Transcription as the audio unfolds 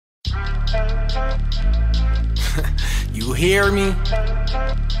You hear me?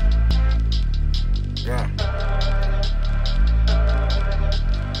 Yeah.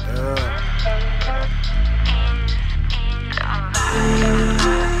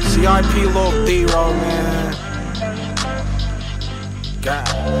 CIP Lil D-Roll, man. God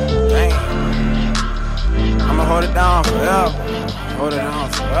damn. I'ma hold it down forever. Hold it down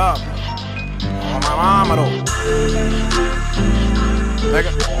forever. On my mama though.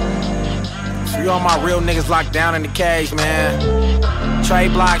 Nigga. Free all my real niggas locked down in the cage, man.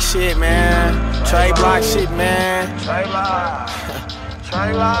 Trade block shit, man. Trade block shit, man. Trade block.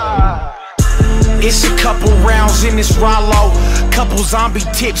 Trade block. It's a couple rounds in this Rollo. Couple zombie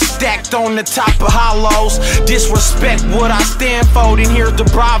tips stacked on the top of hollows. Disrespect what I stand for, then here's the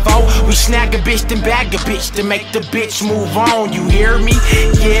Bravo. We snag a bitch, then bag a bitch to make the bitch move on. You hear me?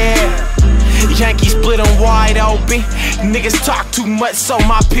 Yeah. Yankees split them wide open. Niggas talk too much, so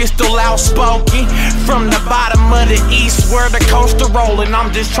my pistol outspoken. From the bottom of the east where the coast are rolling,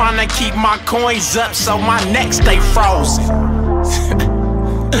 I'm just trying to keep my coins up so my neck stay frozen.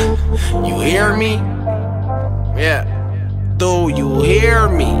 You hear me? Yeah. Do you hear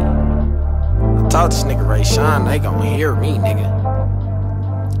me? I told this nigga Ray Sean, they gon' hear me, nigga.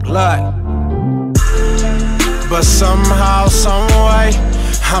 Look. But somehow, someway,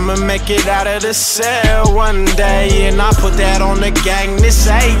 I'ma make it out of the cell one day. And I put that on the gang, this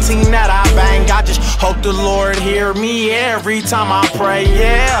 18 that I bang. I just hope the Lord hear me every time I pray,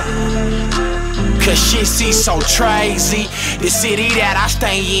 yeah. Cause shit seems so crazy. The city that I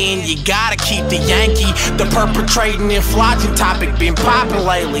stay in, you gotta keep the Yankee. The perpetrating and flogging topic been poppin'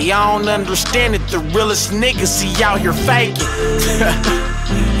 lately. I don't understand it, the realest niggas see out here faking.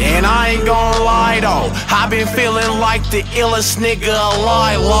 And I ain't gonna lie though, I been feeling like the illest nigga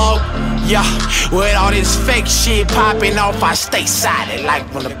alive, log. Yeah, with all this fake shit popping off, I stay silent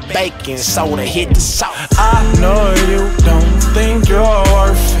like when the baking soda hit the salt. I know you don't think you're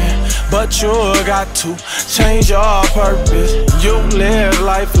worth it, but you got to change your purpose. You live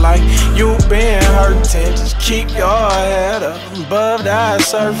life like you been hurting. Just keep your head up above that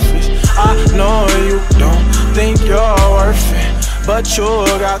surface. I know you don't think you're worth it, but you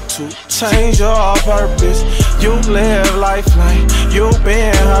got to change your purpose. You live life like you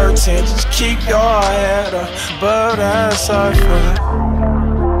been hurting. Just keep your head up above that surface.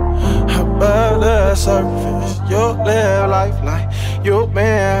 Above the surface. You live life like you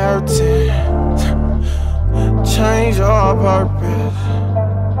been hurting. Change your purpose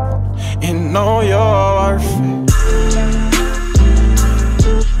and know you're worth it.